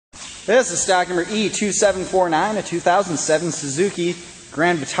This is stock number E2749, a 2007 Suzuki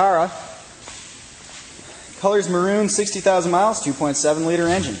Grand Vitara. Color's maroon, 60,000 miles, 2.7 liter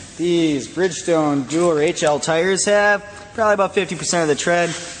engine. These Bridgestone dual HL tires have probably about 50% of the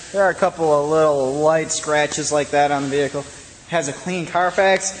tread. There are a couple of little light scratches like that on the vehicle. Has a clean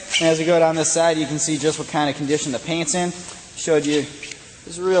Carfax, and as we go down this side you can see just what kind of condition the paint's in. Showed you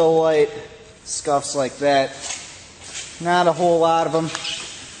there's real light scuffs like that. Not a whole lot of them,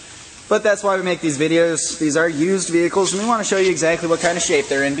 but that's why we make these videos. These are used vehicles and we want to show you exactly what kind of shape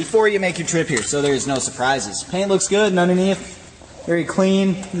they're in before you make your trip here, so there's no surprises. Paint looks good underneath, very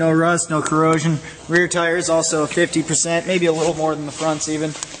clean, no rust, no corrosion. Rear tires also 50%, maybe a little more than the fronts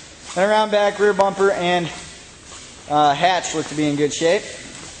even. And around back, rear bumper and hatch look to be in good shape.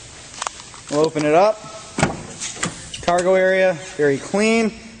 We'll open it up. Cargo area, very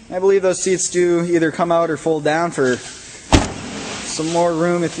clean. I believe those seats do either come out or fold down for some more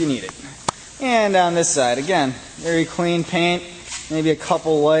room if you need it. And on this side, again, very clean paint. Maybe a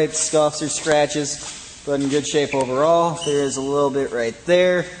couple light scuffs or scratches, but in good shape overall. There is a little bit right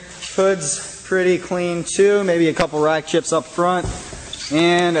there. Hood's pretty clean too. Maybe a couple rock chips up front.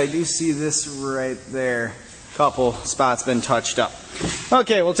 And I do see this right there. Couple spots been touched up.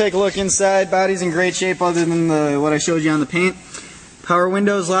 Okay, we'll take a look inside. Body's in great shape other than what I showed you on the paint. Power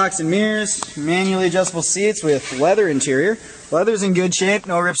windows, locks and mirrors, manually adjustable seats with leather interior. Leather's in good shape,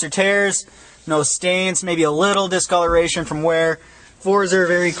 no rips or tears, no stains, maybe a little discoloration from wear. Floors are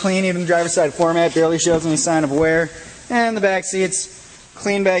very clean, even the driver's side floor mat barely shows any sign of wear. And the back seats,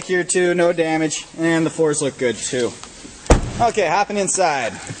 clean back here too, no damage, and the floors look good too. Okay, hopping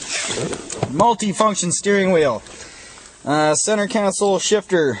inside. Multi-function steering wheel, center console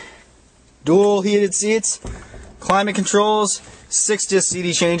shifter, dual heated seats, climate controls, 6-disc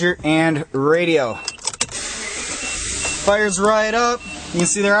CD changer, and radio. Fires right up. You can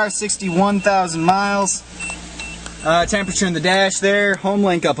see there are 61,000 miles. Temperature in the dash there, home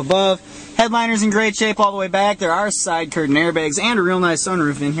link up above. Headliner's in great shape all the way back. There are side curtain airbags and a real nice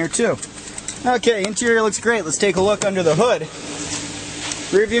sunroof in here too. Okay, interior looks great. Let's take a look under the hood.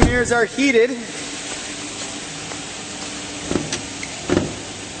 Rear view mirrors are heated.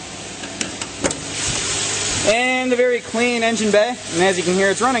 And a very clean engine bay. And as you can hear,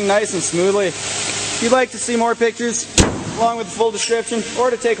 it's running nice and smoothly. If you'd like to see more pictures along with the full description, or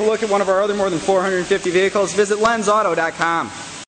to take a look at one of our other more than 450 vehicles, visit lenzauto.com.